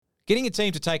Getting a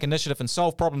team to take initiative and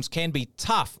solve problems can be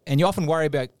tough, and you often worry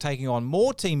about taking on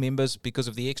more team members because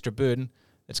of the extra burden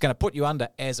it's going to put you under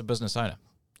as a business owner.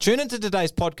 Tune into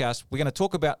today's podcast. We're going to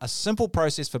talk about a simple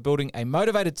process for building a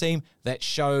motivated team that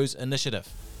shows initiative.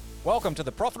 Welcome to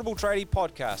the Profitable Tradie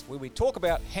Podcast, where we talk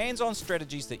about hands-on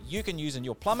strategies that you can use in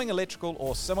your plumbing, electrical,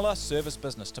 or similar service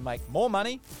business to make more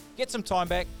money, get some time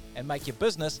back, and make your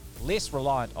business less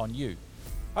reliant on you.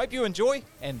 Hope you enjoy,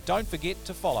 and don't forget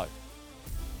to follow.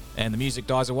 And the music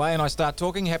dies away, and I start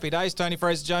talking. Happy days. Tony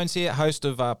Fraser-Jones here, host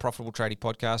of Profitable Tradie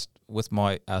Podcast, with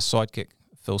my sidekick,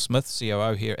 Phil Smith,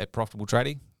 COO here at Profitable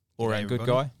Tradie. All-round good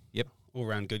guy. Yep.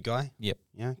 All-round good guy. Yep.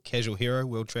 Yeah. Casual hero,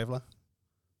 world traveller.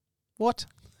 What?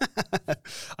 I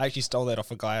actually stole that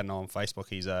off a guy I know on Facebook.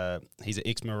 He's an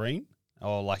ex-Marine,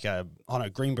 or like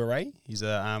Green Beret. He's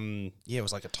it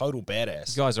was like a total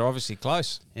badass. You guys are obviously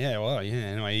close. Yeah, well, yeah.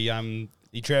 Anyway,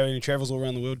 he travels all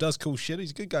around the world, does cool shit.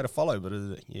 He's a good guy to follow, but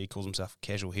he calls himself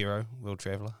casual hero, world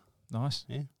traveller. Nice.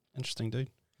 Yeah, interesting dude.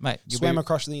 Mate, swam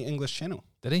across the English Channel.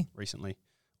 Did he? Recently.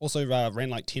 Also ran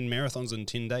like 10 marathons in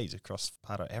 10 days across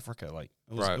part of Africa. Like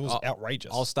it was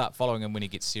outrageous. I'll start following him when he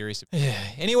gets serious. Yeah.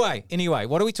 Anyway,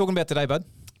 what are we talking about today, bud?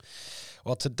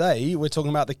 Well, today we're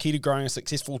talking about the key to growing a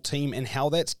successful team and how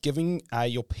that's giving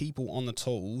your people on the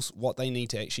tools what they need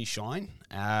to actually shine.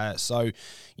 So,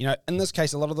 in this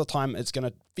case, a lot of the time it's going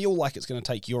to feel like it's going to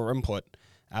take your input,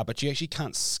 but you actually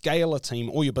can't scale a team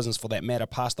or your business for that matter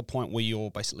past the point where you're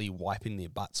basically wiping their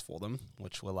butts for them,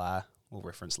 which we'll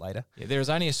reference later. Yeah, there is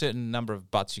only a certain number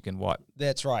of butts you can wipe.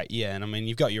 That's right, yeah. And I mean,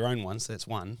 you've got your own ones, that's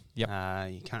one. Yep.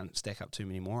 You can't stack up too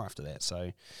many more after that.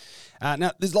 So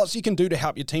now there's lots you can do to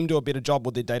help your team do a better job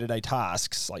with their day-to-day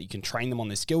tasks. Like you can train them on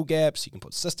their skill gaps, you can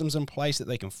put systems in place that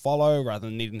they can follow rather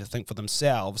than needing to think for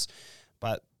themselves.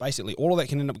 But basically, all of that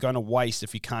can end up going to waste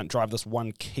if you can't drive this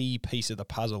one key piece of the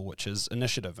puzzle, which is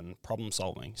initiative and problem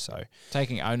solving. So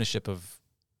taking ownership of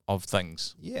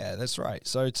things. Yeah, that's right.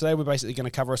 So today we're basically going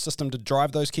to cover a system to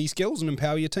drive those key skills and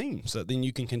empower your team so that then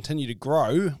you can continue to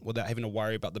grow without having to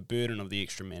worry about the burden of the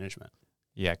extra management.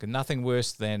 Yeah, because nothing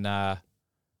worse than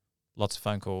lots of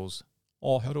phone calls.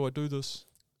 Oh, how do I do this?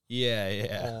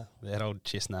 Yeah. That old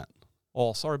chestnut.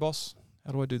 Oh, sorry, boss.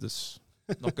 How do I do this?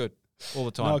 Not good. All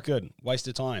the time. Not good. Waste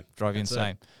of time. Drive you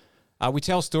insane. We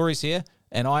tell stories here,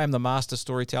 and I am the master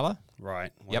storyteller.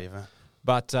 Right, whatever. Yep.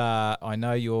 But I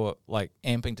know you're like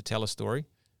amping to tell a story.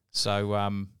 So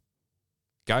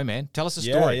go, man. Tell us a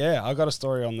story. Yeah. I got a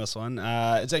story on this one.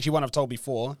 It's actually one I've told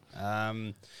before.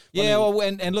 And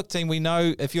look, team, we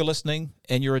know if you're listening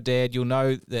and you're a dad, you'll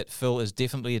know that Phil is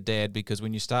definitely a dad because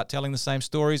when you start telling the same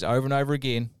stories over and over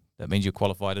again, that means you're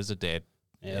qualified as a dad.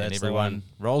 Yeah, and everyone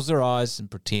rolls their eyes and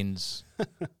pretends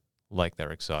like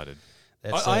they're excited.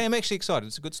 I am actually excited.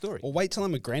 It's a good story. Well, wait till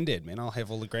I'm a granddad, man. I'll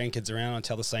have all the grandkids around and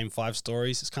tell the same 5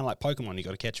 stories. It's kind of like Pokemon. You got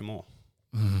to catch them all.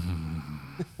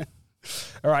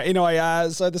 All right. Anyway,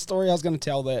 so the story I was going to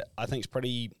tell that I think is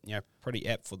pretty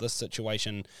apt for this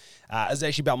situation is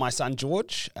actually about my son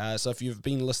George. So if you've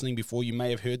been listening before, you may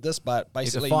have heard this, but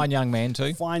basically, he's a fine young man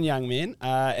too. Fine young man,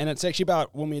 and it's actually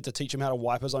about when we had to teach him how to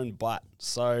wipe his own butt.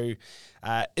 So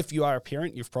if you are a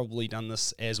parent, you've probably done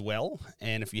this as well,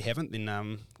 and if you haven't,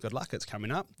 then good luck. It's coming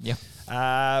up. Yeah.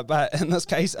 But in this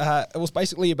case, it was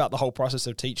basically about the whole process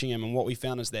of teaching him, and what we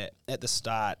found is that at the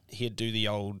start, he'd do the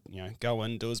old, go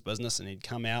in, do his business, and he'd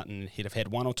come out and he'd have had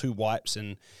 1 or 2 wipes,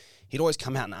 and he'd always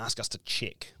come out and ask us to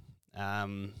check,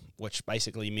 which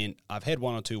basically meant I've had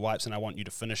 1 or 2 wipes and I want you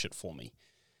to finish it for me.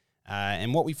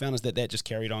 And what we found is that just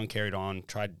carried on,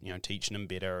 tried, teaching him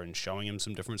better and showing him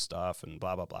some different stuff and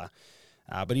blah, blah, blah.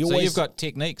 But he always... So you've got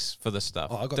techniques for this stuff.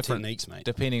 Oh, I've got techniques, mate.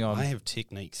 Depending on... I have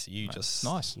techniques. You just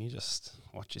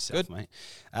watch yourself, Good. mate.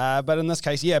 But in this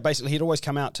case, basically he'd always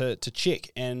come out to check.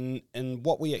 And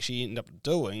what we actually ended up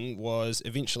doing was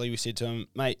eventually we said to him,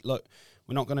 mate, look,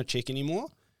 we're not going to check anymore.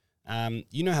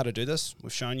 You know how to do this.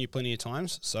 We've shown you plenty of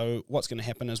times. So what's going to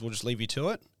happen is we'll just leave you to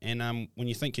it. And when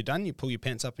you think you're done, you pull your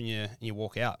pants up and you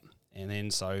walk out. And then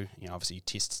so, obviously he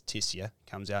tests you,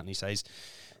 comes out and he says,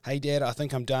 hey, Dad, I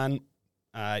think I'm done.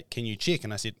 Can you check?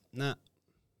 And I said, nah.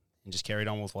 And just carried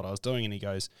on with what I was doing. And he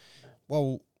goes,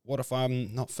 well, what if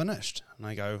I'm not finished? And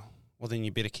I go, well, then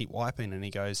you better keep wiping. And he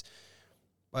goes,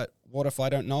 but what if I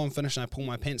don't know I'm finished and I pull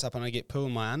my pants up and I get poo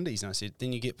in my undies? And I said,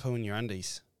 then you get poo in your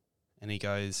undies. And he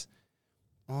goes,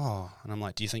 oh. And I'm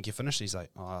like, do you think you're finished? He's like,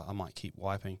 oh, I might keep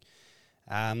wiping.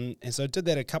 And so I did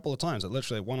that a couple of times,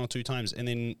 literally 1 or 2 times. And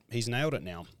then he's nailed it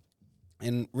now.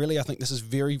 And really, I think this is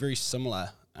very, very similar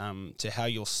to how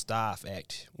your staff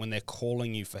act when they're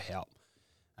calling you for help.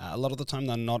 A lot of the time,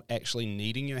 they're not actually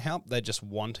needing your help; they're just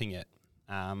wanting it.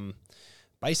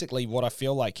 basically what I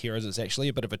feel like here is it's actually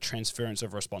a bit of a transference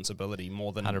of responsibility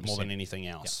more than 100%. anything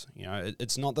else. You know,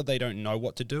 it's not that they don't know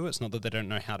what to do. It's not that they don't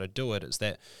know how to do it. It's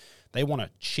that they want to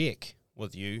check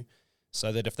with you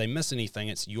so that if they miss anything,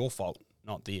 it's your fault,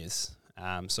 not theirs.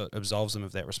 So it absolves them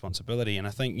of that responsibility. And I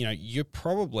think, you know, you're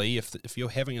probably, if you're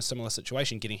having a similar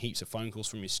situation, getting heaps of phone calls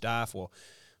from your staff or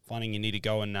finding you need to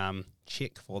go and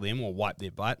check for them or wipe their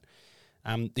butt,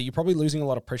 that you're probably losing a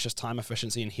lot of precious time,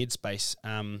 efficiency, and headspace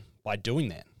by doing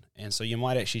that. And so you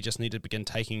might actually just need to begin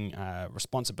taking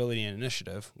responsibility and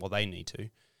initiative, well, they need to,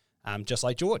 just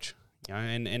like George. You know,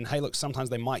 and hey, look,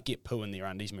 sometimes they might get poo in their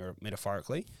undies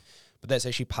metaphorically, but that's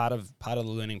actually part of the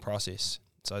learning process.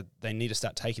 So they need to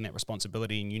start taking that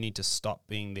responsibility, and you need to stop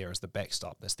being there as the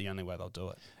backstop. That's the only way they'll do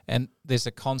it. And there's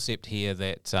a concept here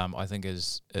that I think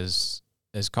is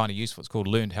kind of useful. It's called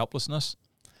learned helplessness.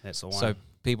 That's the one. So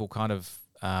people kind of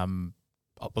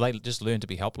they just learn to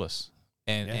be helpless,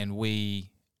 and we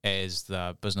as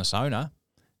the business owner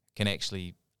can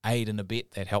actually aid and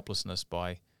abet that helplessness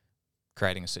by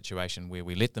creating a situation where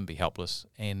we let them be helpless,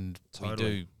 and we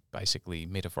do basically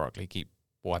metaphorically keep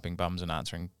wiping bums and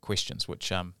answering questions,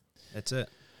 which that's it.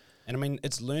 And I mean,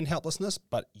 it's learned helplessness,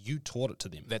 but you taught it to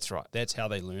them. That's right. That's how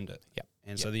they learned it. Yeah.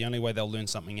 And so the only way they'll learn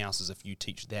something else is if you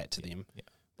teach that to them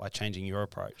by changing your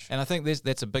approach. And I think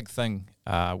that's a big thing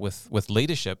with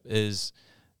leadership is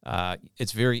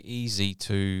it's very easy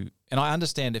to, and I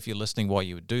understand if you're listening why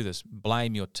you would do this,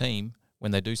 blame your team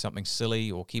when they do something silly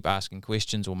or keep asking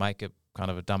questions or make a kind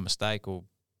of a dumb mistake or,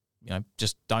 you know,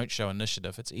 just don't show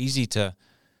initiative. It's easy to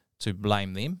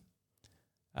blame them,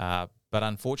 but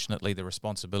unfortunately the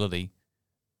responsibility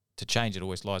to change it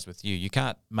always lies with you. You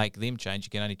can't make them change.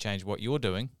 You can only change what you're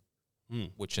doing,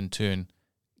 which in turn,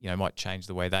 you know, might change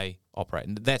the way they operate.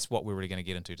 And that's what we're really going to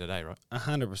get into today, right?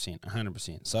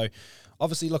 100%. So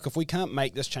obviously, look, if we can't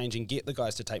make this change and get the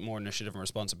guys to take more initiative and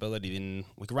responsibility, then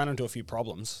we can run into a few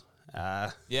problems.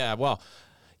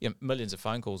 Millions of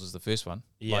phone calls is the first one.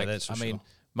 Yeah, that's for I sure. mean,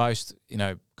 most, you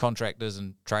know, contractors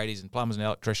and tradies and plumbers and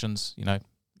electricians, you know,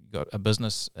 you've got a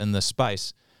business in this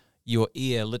space, your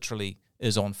ear literally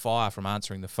is on fire from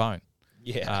answering the phone.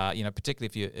 Yeah. You know,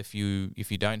 particularly if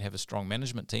you don't have a strong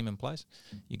management team in place,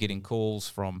 you're getting calls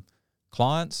from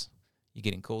clients, you're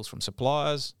getting calls from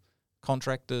suppliers,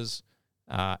 contractors,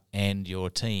 and your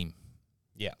team.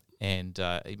 Yeah. And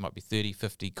it might be 30,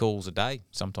 50 calls a day,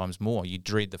 sometimes more. You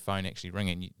dread the phone actually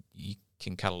ringing. You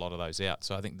can cut a lot of those out.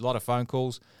 So I think a lot of phone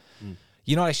calls,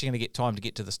 you're not actually going to get time to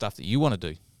get to the stuff that you want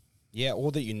to do. Yeah,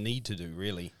 or that you need to do,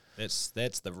 really. That's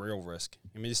the real risk.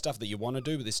 I mean, there's stuff that you want to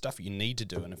do, but there's stuff you need to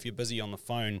do. And if you're busy on the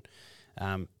phone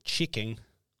checking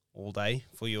all day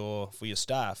for your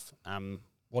staff,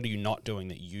 what are you not doing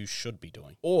that you should be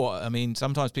doing? Or, I mean,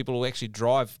 sometimes people will actually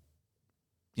drive,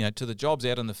 you know, to the jobs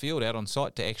out in the field, out on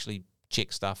site to actually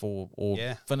check stuff or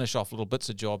finish off little bits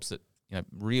of jobs that, you know,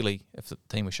 really, if the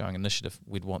team was showing initiative,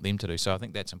 we'd want them to do. So I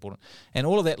think that's important. And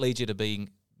all of that leads you to being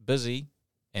busy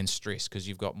and stressed because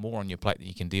you've got more on your plate that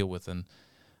you can deal with. And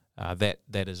that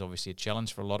is obviously a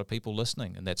challenge for a lot of people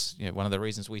listening. And that's, you know, one of the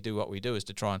reasons we do what we do is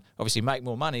to try and obviously make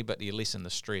more money, but you lessen the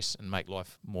stress and make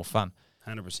life more fun.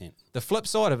 100%. The flip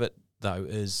side of it, though,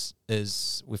 is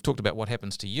we've talked about what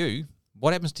happens to you.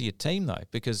 What happens to your team, though?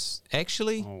 Because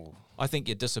actually, I think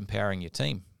you're disempowering your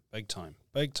team. Big time.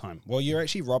 Well, you're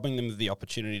actually robbing them of the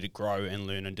opportunity to grow and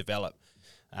learn and develop.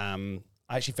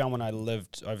 I actually found when I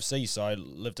lived overseas, so I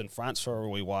lived in France for a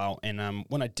wee while, and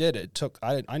when I did,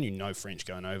 I knew no French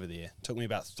going over there. It took me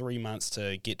about 3 months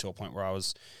to get to a point where I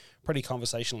was pretty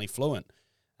conversationally fluent,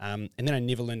 and then I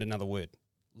never learned another word,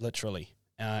 literally.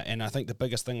 And I think the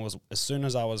biggest thing was as soon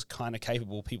as I was kind of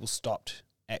capable, people stopped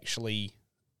actually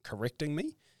correcting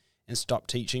me and stopped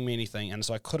teaching me anything. And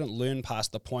so I couldn't learn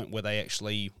past the point where they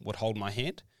actually would hold my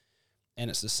hand. And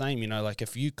it's the same, you know, like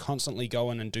if you constantly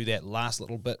go in and do that last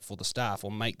little bit for the staff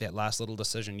or make that last little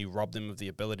decision, you rob them of the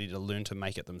ability to learn to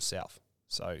make it themselves.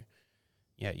 So,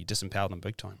 yeah, you disempower them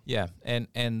big time. Yeah, and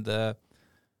that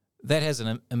has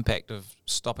an impact of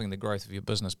stopping the growth of your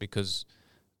business because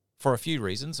for a few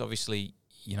reasons, obviously,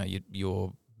 you know,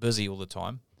 you're busy all the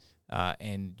time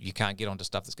and you can't get onto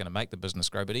stuff that's going to make the business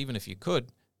grow. But even if you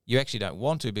could, you actually don't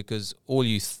want to because all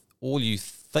you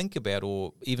think about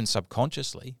or even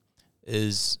subconsciously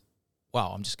is,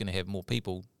 wow, I'm just going to have more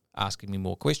people asking me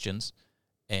more questions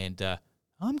and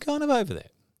I'm kind of over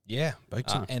that. Yeah, big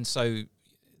time. And so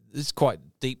it's quite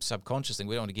deep subconscious thing.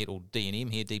 We don't want to get all D&M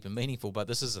here, deep and meaningful, but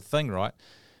this is a thing, right?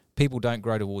 People don't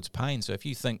grow towards pain. So if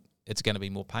you think it's going to be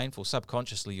more painful,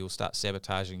 subconsciously you'll start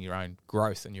sabotaging your own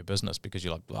growth in your business because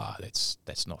you're like,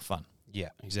 that's not fun. Yeah,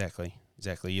 exactly.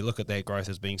 You look at that growth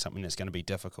as being something that's going to be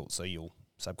difficult, so you'll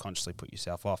subconsciously put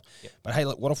yourself off. Yep. But hey,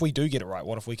 look, what if we do get it right?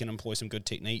 What if we can employ some good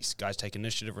techniques? Guys take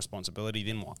initiative, responsibility,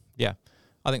 then what? Yeah.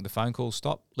 I think the phone calls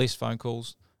stop, less phone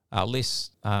calls,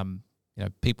 less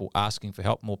people asking for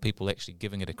help, more people actually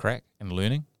giving it a crack and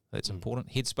learning. That's important.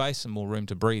 Headspace and more room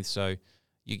to breathe. So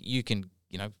you can,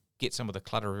 get some of the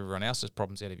clutter of everyone else's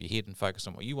problems out of your head and focus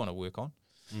on what you want to work on.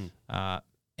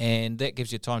 And that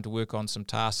gives you time to work on some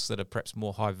tasks that are perhaps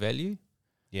more high value.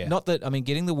 Yeah. Not that,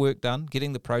 getting the work done,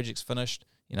 getting the projects finished,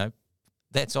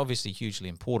 that's obviously hugely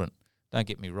important. Don't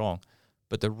get me wrong.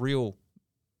 But the real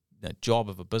job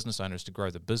of a business owner is to grow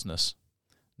the business,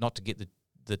 not to get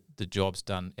the jobs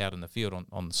done out in the field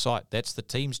on the site. That's the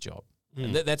team's job.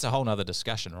 And that's a whole nother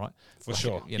discussion, right? For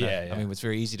sure. It's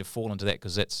very easy to fall into that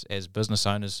because that's, as business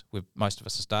owners, most of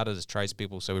us have started as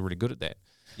tradespeople, so we're really good at that.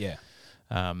 Yeah.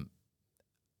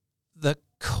 The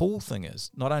cool thing is,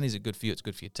 not only is it good for you, it's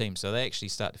good for your team. So they actually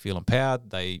start to feel empowered.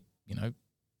 They,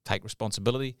 take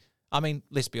responsibility.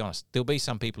 Let's be honest. There'll be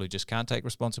some people who just can't take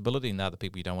responsibility, and they're the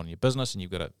people you don't want in your business, and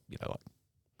you've got to,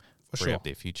 free up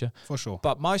their future. For sure.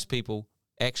 But most people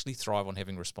actually thrive on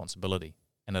having responsibility,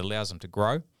 and it allows them to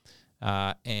grow,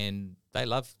 and they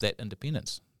love that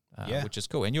independence, which is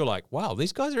cool. And you're like, wow,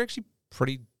 these guys are actually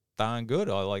pretty darn good.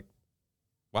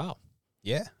 Wow.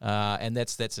 Yeah. And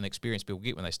that's an experience people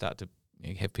get when they start to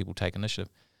have people take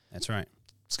initiative. That's right.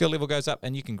 Skill level goes up,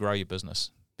 and you can grow your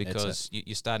business because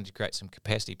you're starting to create some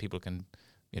capacity. People can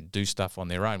do stuff on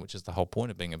their own, which is the whole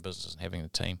point of being a business and having a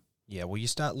team. Yeah, well, you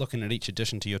start looking at each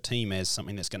addition to your team as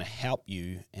something that's going to help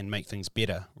you and make things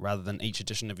better, rather than each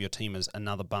addition of your team as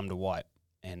another bum to wipe.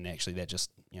 And actually, that just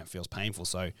feels painful.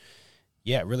 So,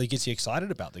 yeah, it really gets you excited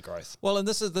about the growth. Well, and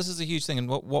this is a huge thing. And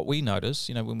what we notice,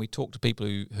 when we talk to people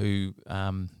who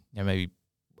maybe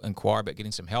inquire about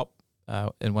getting some help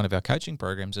in one of our coaching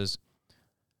programs, is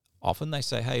often they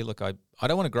say, hey, look, I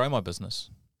don't want to grow my business.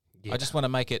 Yeah. I just want to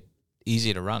make it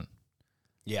easier to run.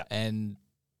 Yeah. And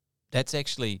that's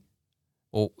actually,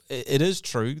 well, it is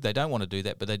true. They don't want to do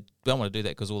that, but they don't want to do that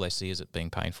because all they see is it being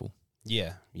painful.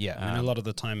 Yeah, yeah. A lot of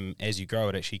the time, as you grow,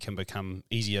 it actually can become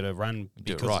easier to run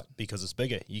because it's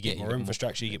bigger. You get more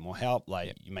infrastructure, you get more help,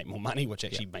 you make more money, which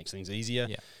actually makes things easier.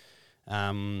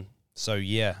 Yeah. So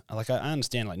yeah, I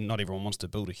understand not everyone wants to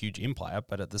build a huge empire,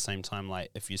 but at the same time,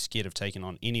 if you're scared of taking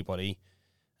on anybody,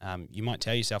 you might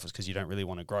tell yourself it's because you don't really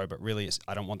want to grow, but really it's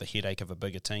I don't want the headache of a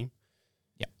bigger team.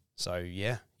 Yeah. So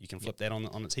yeah, you can flip that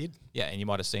on its head. Yeah, and you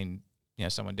might have seen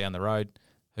someone down the road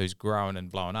who's grown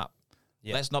and blown up.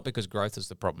 Yeah. That's not because growth is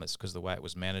the problem. It's because the way it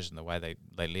was managed and the way they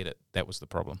led it, that was the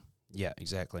problem. Yeah,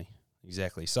 exactly.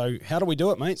 So how do we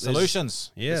do it, mate?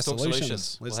 Solutions. Let's talk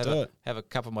solutions. Let's do it. Have a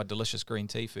cup of my delicious green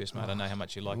tea first, mate. I know how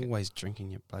much you like it. Always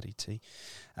drinking your bloody tea.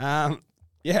 Well,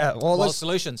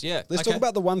 solutions, yeah. Let's talk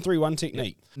about the 1-3-1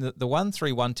 technique. Yeah. The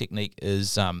 1-3-1 technique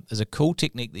is a cool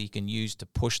technique that you can use to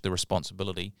push the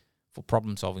responsibility for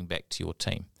problem solving back to your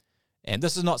team. And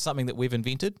this is not something that we've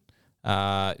invented.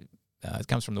 It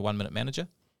comes from the 1 Minute Manager.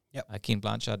 Yep. Ken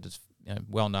Blanchard is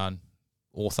well-known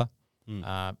author.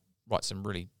 Writes some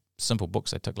really simple books.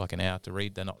 They took like an hour to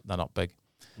read. They're not big.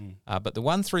 But the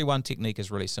 1-3-1 technique is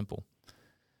really simple.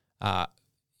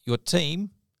 Your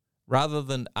team, rather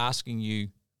than asking you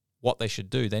what they should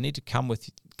do, they need to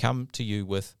come to you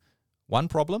with one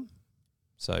problem.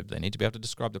 So they need to be able to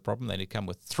describe the problem. They need to come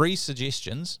with 3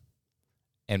 suggestions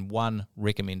and 1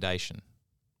 recommendation.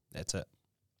 That's it.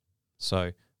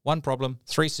 So 1 problem,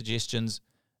 3 suggestions,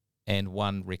 and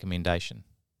 1 recommendation.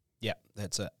 Yeah,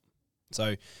 that's it.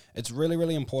 So it's really,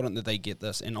 really important that they get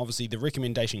this. And obviously the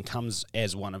recommendation comes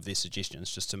as one of their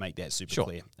suggestions, just to make that super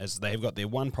clear. As they've got their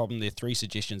 1 problem, their 3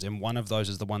 suggestions, and one of those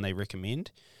is the one they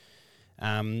recommend.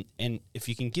 And if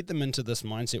you can get them into this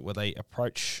mindset where they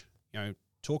approach,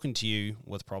 talking to you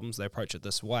with problems, they approach it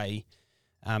this way,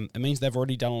 it means they've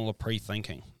already done all the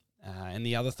pre-thinking. And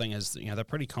the other thing is, they're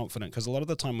pretty confident, because a lot of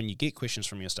the time when you get questions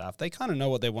from your staff, they kind of know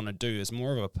what they want to do. It's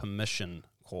more of a permission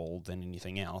call than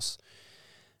anything else.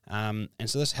 And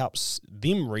so this helps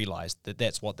them realize that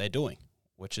that's what they're doing,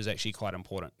 which is actually quite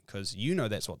important, because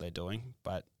that's what they're doing,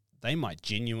 but they might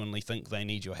genuinely think they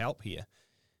need your help here.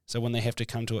 So when they have to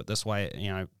come to it this way,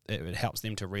 it helps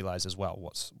them to realize as well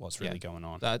what's really going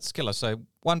on. That's killer. So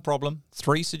 1 problem,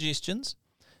 3 suggestions,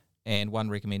 and 1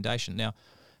 recommendation. Now,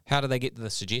 how do they get to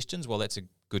the suggestions? Well, that's a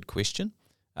good question.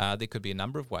 There could be a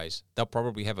number of ways. They'll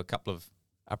probably have a couple of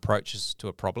approaches to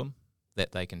a problem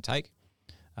that they can take.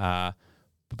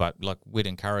 But we'd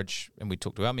encourage, and we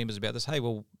talk to our members about this. Hey,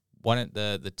 well, why don't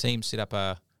the team set up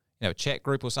a chat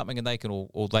group or something, and they can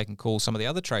they can call some of the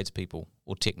other tradespeople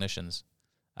or technicians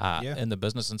in the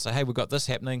business and say, hey, we've got this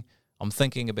happening. I'm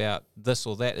thinking about this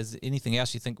or that. Is there anything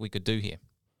else you think we could do here?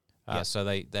 So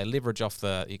they leverage off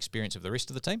the experience of the rest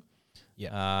of the team.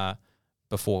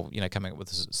 Before coming up with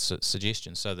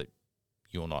suggestions, so that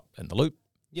you're not in the loop.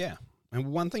 Yeah. And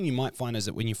one thing you might find is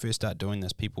that when you first start doing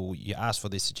this, you ask for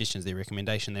their suggestions, their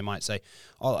recommendation. They might say,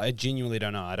 "Oh, I genuinely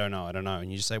don't know. I don't know.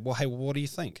 And you just say, "Well, hey, what do you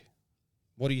think?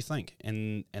 What do you think?"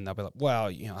 And they'll be like, "Well,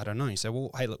 I don't know." You say, "Well,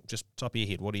 hey, look, just top of your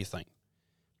head, what do you think?"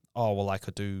 "Oh, well, I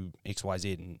could do X, Y,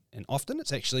 Z," and often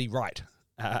it's actually right.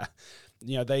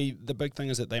 The big thing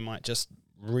is that they might just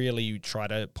really try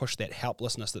to push that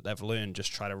helplessness that they've learned,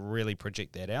 just try to really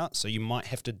project that out. So you might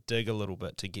have to dig a little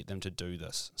bit to get them to do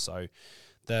this. So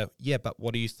but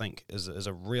what do you think is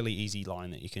a really easy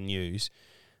line that you can use,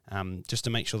 just to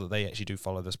make sure that they actually do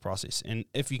follow this process. And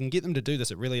if you can get them to do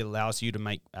this, it really allows you to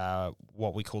make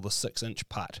what we call the 6-inch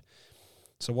putt.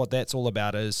 So what that's all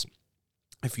about is,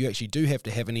 if you actually do have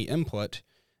to have any input,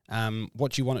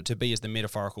 what you want it to be is the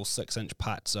metaphorical 6-inch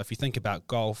putt. So if you think about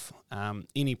golf,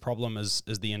 any problem is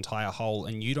the entire hole,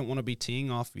 and you don't want to be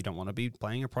teeing off. You don't want to be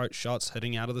playing approach shots,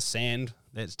 hitting out of the sand.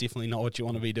 That's definitely not what you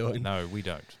want to be doing. No, we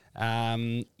don't.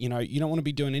 You don't want to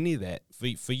be doing any of that.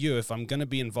 For you, if I'm going to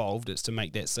be involved, it's to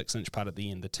make that 6-inch putt at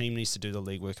the end. The team needs to do the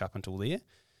legwork up until there.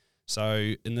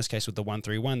 So in this case with the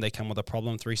 131, they come with a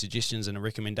problem, 3 suggestions, and a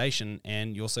recommendation,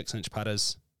 and your 6-inch putt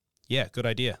is, good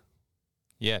idea.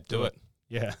 Yeah, do it.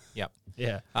 Yeah. Yep.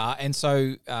 Yeah. And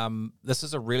so this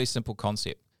is a really simple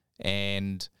concept.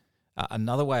 And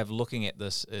another way of looking at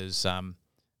this is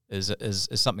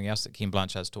something else that Ken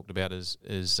Blanchard's talked about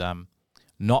is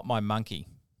not my monkey.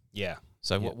 Yeah.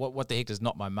 So what the heck does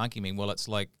not my monkey mean? Well, it's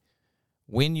like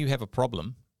when you have a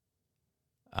problem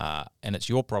and it's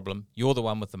your problem, you're the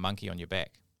one with the monkey on your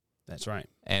back. That's right.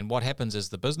 And what happens is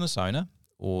the business owner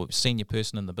or senior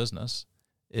person in the business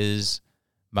is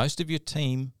most of your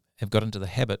team have got into the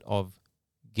habit of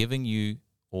giving you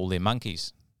all their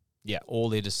monkeys, all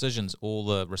their decisions, all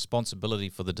the responsibility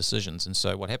for the decisions. And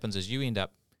so what happens is you end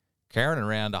up carrying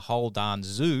around a whole darn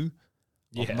zoo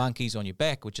of monkeys on your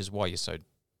back, which is why you're so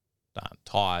darn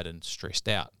tired and stressed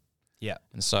out. Yeah.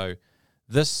 And so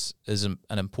this is an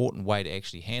important way to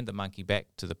actually hand the monkey back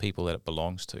to the people that it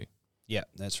belongs to. Yeah,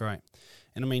 that's right.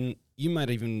 And I mean, you might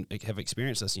even have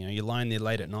experienced this. You're lying there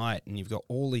late at night and you've got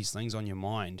all these things on your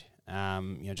mind,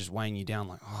 just weighing you down,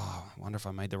 like, I wonder if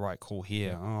I made the right call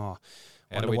here. How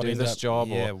do we do this job?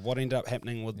 What ended up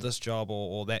happening with this job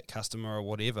or that customer or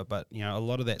whatever. But, a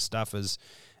lot of that stuff is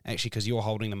actually because you're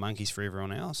holding the monkeys for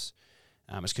everyone else.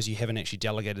 It's because you haven't actually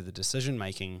delegated the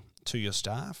decision-making to your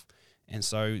staff. And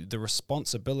so the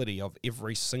responsibility of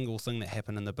every single thing that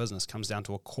happened in the business comes down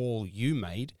to a call you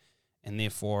made. And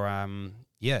therefore,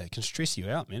 it can stress you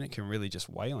out, man. It can really just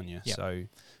weigh on you. Yep. So,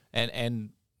 and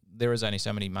there is only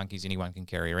so many monkeys anyone can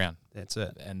carry around. That's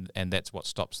it. And that's what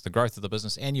stops the growth of the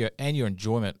business and your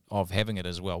enjoyment of having it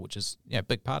as well, which is a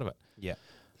big part of it. Yeah.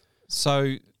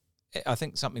 So I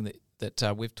think something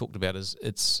that we've talked about is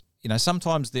it's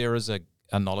sometimes there is a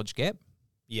knowledge gap.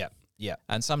 Yeah. Yeah.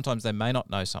 And sometimes they may not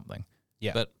know something.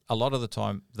 Yeah. But a lot of the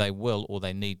time they will or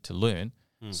they need to learn.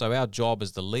 So our job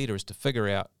as the leader is to figure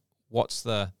out what's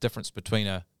the difference between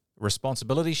a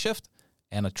responsibility shift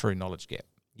and a true knowledge gap.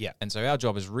 Yeah. And so our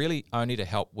job is really only to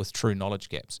help with true knowledge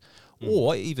gaps.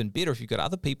 Or even better, if you've got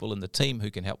other people in the team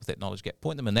who can help with that knowledge gap,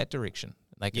 point them in that direction.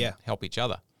 They can help each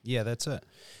other. Yeah, that's it.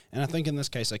 And I think in this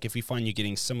case, like if you find you're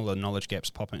getting similar knowledge gaps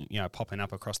popping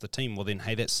up across the team, well then,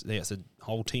 hey, that's a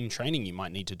whole team training you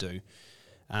might need to do.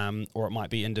 Or it might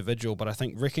be individual. But I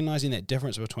think recognizing that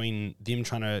difference between them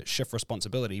trying to shift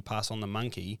responsibility, pass on the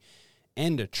monkey,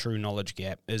 and a true knowledge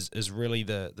gap is really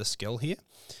the skill here.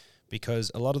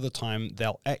 Because a lot of the time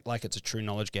they'll act like it's a true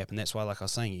knowledge gap, and that's why, like I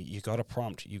was saying, you got to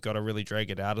prompt, you've got to really drag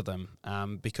it out of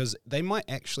them, because they might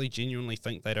actually genuinely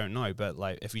think they don't know. But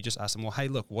like if you just ask them, well, hey,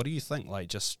 look, what do you think? Like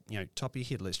just top of your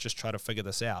head, let's just try to figure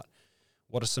this out.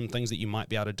 What are some things that you might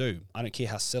be able to do? I don't care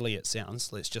how silly it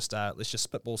sounds. Let's just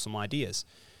spitball some ideas.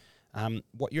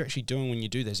 What you're actually doing when you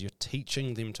do this, you're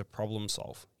teaching them to problem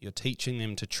solve. You're teaching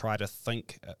them to try to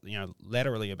think,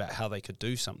 laterally about how they could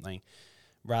do something,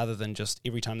 rather than just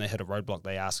every time they hit a roadblock,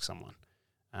 they ask someone.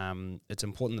 It's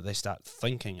important that they start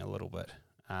thinking a little bit,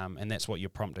 and that's what you're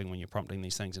prompting when you're prompting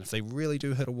these things. And if they really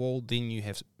do hit a wall, then you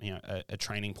have a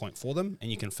training point for them,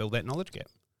 and you can fill that knowledge gap.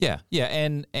 Yeah,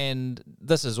 and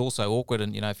this is also awkward.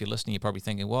 And if you're listening, you're probably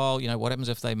thinking, well, what happens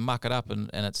if they muck it up and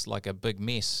it's like a big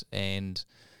mess, and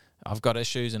I've got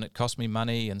issues and it costs me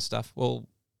money and stuff. Well,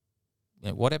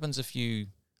 what happens if you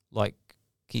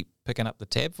keep picking up the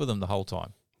tab for them the whole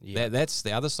time? Yeah. That's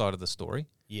the other side of the story.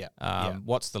 Yeah.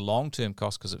 What's the long-term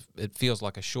cost? Because it feels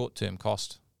like a short-term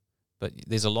cost, but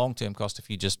there's a long-term cost if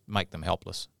you just make them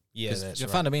helpless. Yeah, that's right.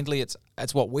 Fundamentally,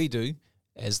 it's what we do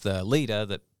as the leader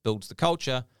that builds the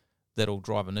culture that'll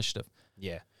drive initiative.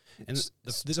 Yeah. And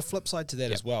there's a flip side to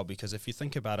that as well, because if you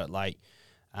think about it, like,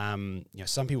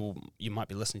 some people, you might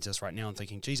be listening to this right now and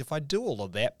thinking, geez, if I do all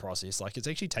of that process, like, it's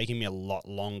actually taking me a lot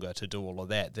longer to do all of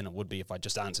that than it would be if I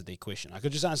just answered their question. I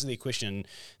could just answer their question in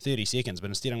 30 seconds, but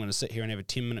instead I'm going to sit here and have a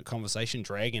 10-minute conversation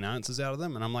dragging answers out of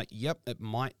them. And I'm like, yep, it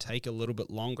might take a little bit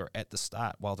longer at the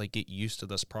start while they get used to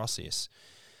this process.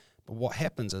 But what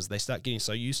happens is they start getting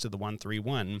so used to the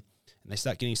 1-3-1, and they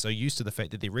start getting so used to the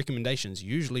fact that their recommendation's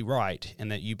usually right, and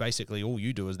that you basically, all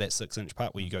you do is that 6-inch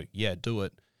putt where you go, yeah, do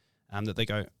it. That they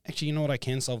go, actually, you know what, I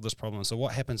can solve this problem. So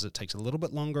what happens, it takes a little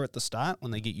bit longer at the start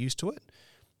when they get used to it,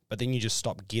 but then you just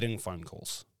stop getting phone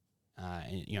calls,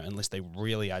 unless they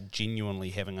really are genuinely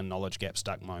having a knowledge gap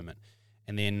stuck moment.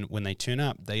 And then when they turn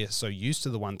up, they are so used to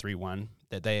the 1-3-1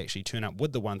 that they actually turn up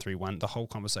with the 1-3-1. The whole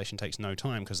conversation takes no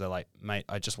time, because they're like, mate,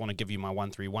 I just want to give you my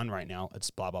 1-3-1 right now.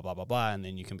 It's blah, blah, blah, blah, blah. And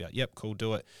then you can be like, yep, cool,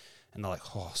 do it. And they're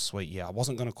like, oh, sweet, yeah, I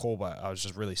wasn't going to call, but I was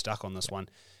just really stuck on this one.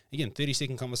 Again,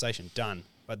 30-second conversation, done.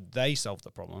 But they solved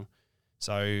the problem.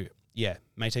 So, yeah,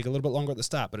 may take a little bit longer at the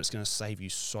start, but it's going to save you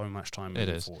so much time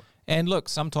moving forward. And look,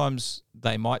 sometimes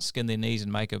they might skin their knees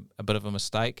and make a bit of a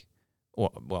mistake. Or,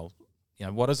 well,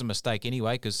 what is a mistake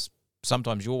anyway? Because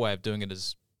sometimes your way of doing it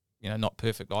is, not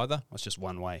perfect either. It's just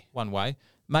one way. One way.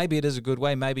 Maybe it is a good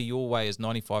way. Maybe your way is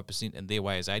 95% and their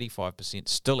way is 85%.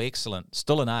 Still excellent.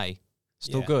 Still an A.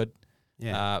 Still good.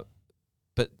 Yeah.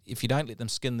 But if you don't let them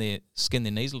skin their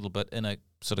knees a little bit in a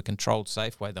sort of controlled,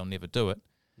 safe way, they'll never do it.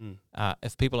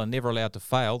 If people are never allowed to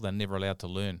fail, they're never allowed to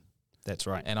learn. That's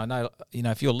right. And I know,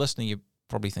 if you're listening, you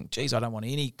probably think, geez, I don't want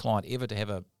any client ever to have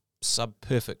a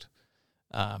sub-perfect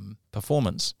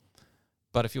performance.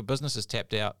 But if your business is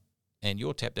tapped out and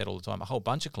you're tapped out all the time, a whole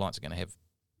bunch of clients are going to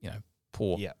have,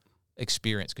 poor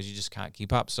experience because you just can't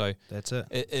keep up. So that's it.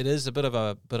 It is a bit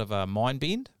of a mind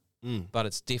bend, but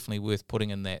it's definitely worth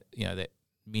putting in that that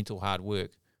mental hard work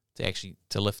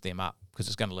to lift them up, because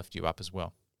it's going to lift you up as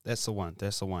well. That's the one.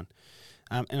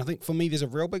 And I think for me, there's a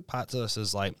real big part to this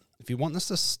is, like, if you want this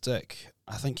to stick,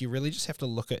 I think you really just have to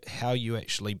look at how you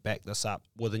actually back this up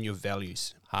within your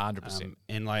values. 100%.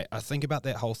 And like, I think about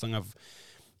that whole thing of,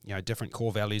 different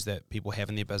core values that people have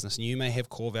in their business. And you may have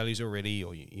core values already,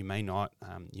 or you may not.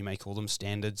 You may call them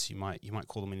standards. You might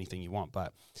call them anything you want.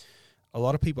 But a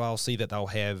lot of people, I'll see that they'll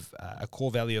have a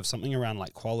core value of something around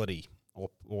like quality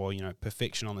or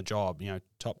perfection on the job,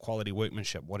 top quality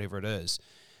workmanship, whatever it is.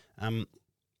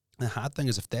 The hard thing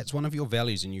is, if that's one of your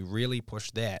values and you really push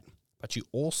that, but you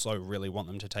also really want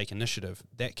them to take initiative,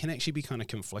 that can actually be kind of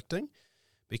conflicting.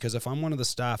 Because if I'm one of the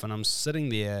staff and I'm sitting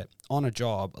there on a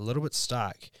job a little bit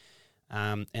stuck,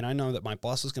 and I know that my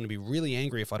boss is going to be really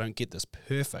angry if I don't get this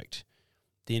perfect,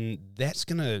 then that's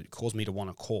going to cause me to want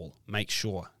to call, make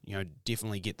sure,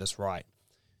 definitely get this right.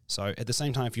 So at the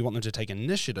same time, if you want them to take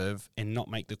initiative and not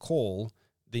make the call,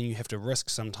 then you have to risk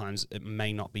sometimes it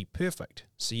may not be perfect.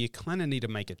 So you kind of need to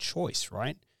make a choice,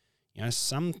 right?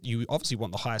 You obviously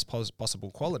want the highest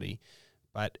possible quality,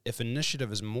 but if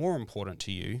initiative is more important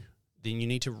to you, then you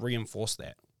need to reinforce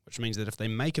that, which means that if they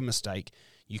make a mistake,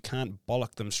 you can't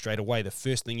bollock them straight away. The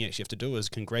first thing you actually have to do is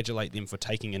congratulate them for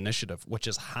taking initiative, which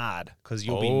is hard because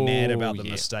you'll be mad about the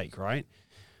mistake, right?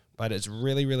 But it's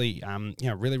really, really,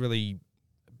 really, really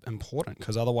important,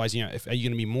 because otherwise, if are you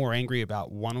going to be more angry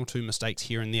about one or two mistakes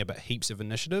here and there, but heaps of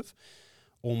initiative,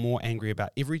 or more angry about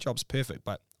every job's perfect,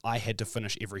 but I had to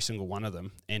finish every single one of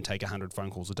them and take 100 phone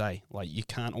calls a day? Like, you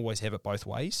can't always have it both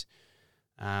ways.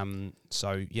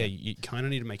 So you kind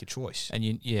of need to make a choice.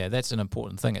 And that's an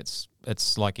important thing.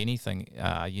 It's like anything.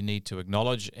 You need to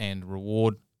acknowledge and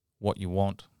reward what you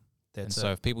want.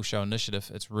 So if people show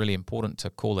initiative, it's really important to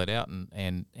call that out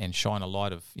and shine a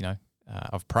light of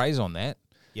of praise on that.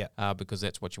 Yeah. Because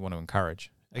that's what you want to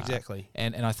encourage. Exactly.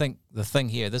 And I think the thing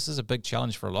here, this is a big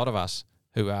challenge for a lot of us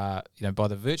who are, by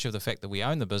the virtue of the fact that we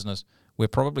own the business, we're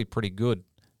probably pretty good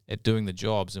at doing the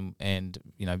jobs and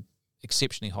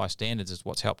exceptionally high standards is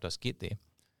what's helped us get there.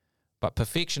 But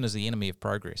perfection is the enemy of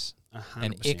progress. 100%.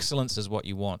 And excellence is what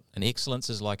you want. And excellence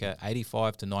is like a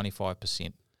 85 to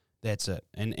 95%. That's it.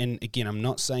 And again, I'm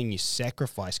not saying you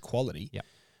sacrifice quality. Yeah.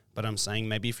 But I'm saying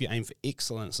maybe if you aim for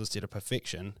excellence instead of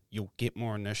perfection, you'll get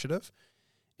more initiative.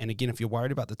 And again, if you're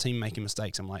worried about the team making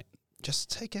mistakes, I'm like,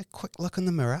 just take a quick look in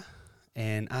the mirror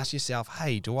and ask yourself,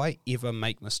 hey, do I ever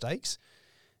make mistakes?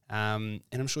 And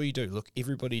I'm sure you do. Look,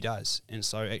 everybody does. And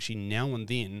so actually now and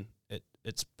then,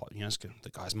 it's good. The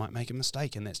guys might make a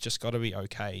mistake, and that's just got to be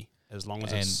okay as long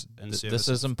as it's in service. This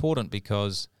is important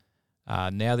because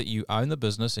now that you own the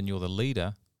business and you're the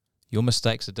leader, your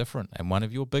mistakes are different. And one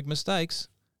of your big mistakes,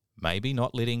 maybe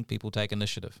not letting people take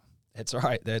initiative. That's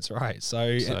right. So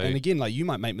and again, like, you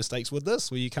might make mistakes with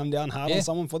this, where you come down hard on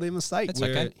someone for their mistake. That's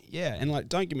okay. Yeah, and like,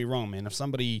 don't get me wrong, man. If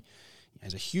somebody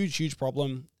has a huge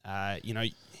problem,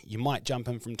 you might jump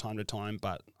in from time to time,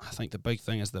 but I think the big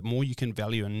thing is that more you can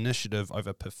value initiative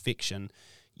over perfection,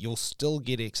 you'll still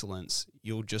get excellence.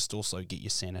 You'll just also get your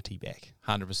sanity back.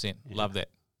 100%. Love that.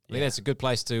 I think that's a good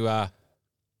place to land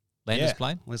this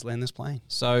plane. Let's land this plane.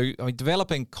 So, I mean,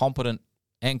 developing competent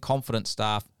and confident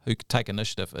staff who can take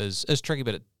initiative is tricky,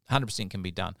 but it 100% can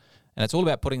be done. And it's all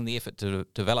about putting the effort to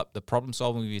develop the problem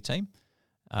solving of your team.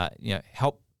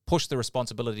 Help push the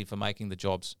responsibility for making the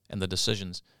jobs and the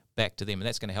decisions back to them, and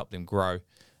that's going to help them grow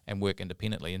and work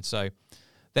independently. And so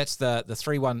that's the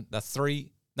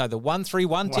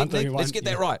 1-3-1 technique. Let's get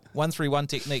that right. 1-3-1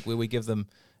 technique, where we give them,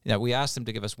 we ask them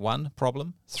to give us one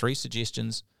problem, 3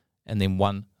 suggestions, and then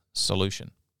 1 solution.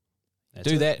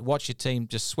 Do that. Watch your team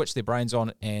just switch their brains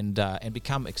on and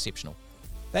become exceptional.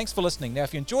 Thanks for listening. Now,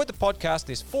 if you enjoyed the podcast,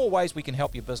 there's 4 ways we can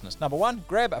help your business. Number 1,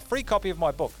 grab a free copy of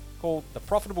my book called The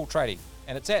Profitable Tradie,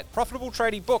 and it's at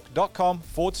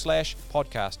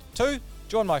profitabletradebook.com/podcast. 2,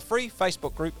 join my free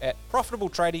Facebook group at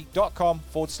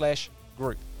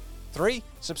profitabletradie.com/group. 3,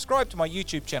 subscribe to my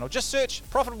YouTube channel. Just search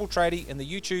Profitable Tradie in the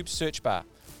YouTube search bar.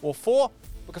 Or 4,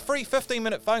 book a free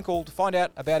 15-minute phone call to find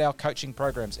out about our coaching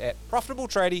programs at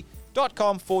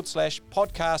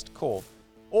profitabletradie.com/podcast call.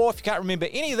 Or if you can't remember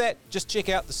any of that, just check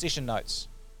out the session notes.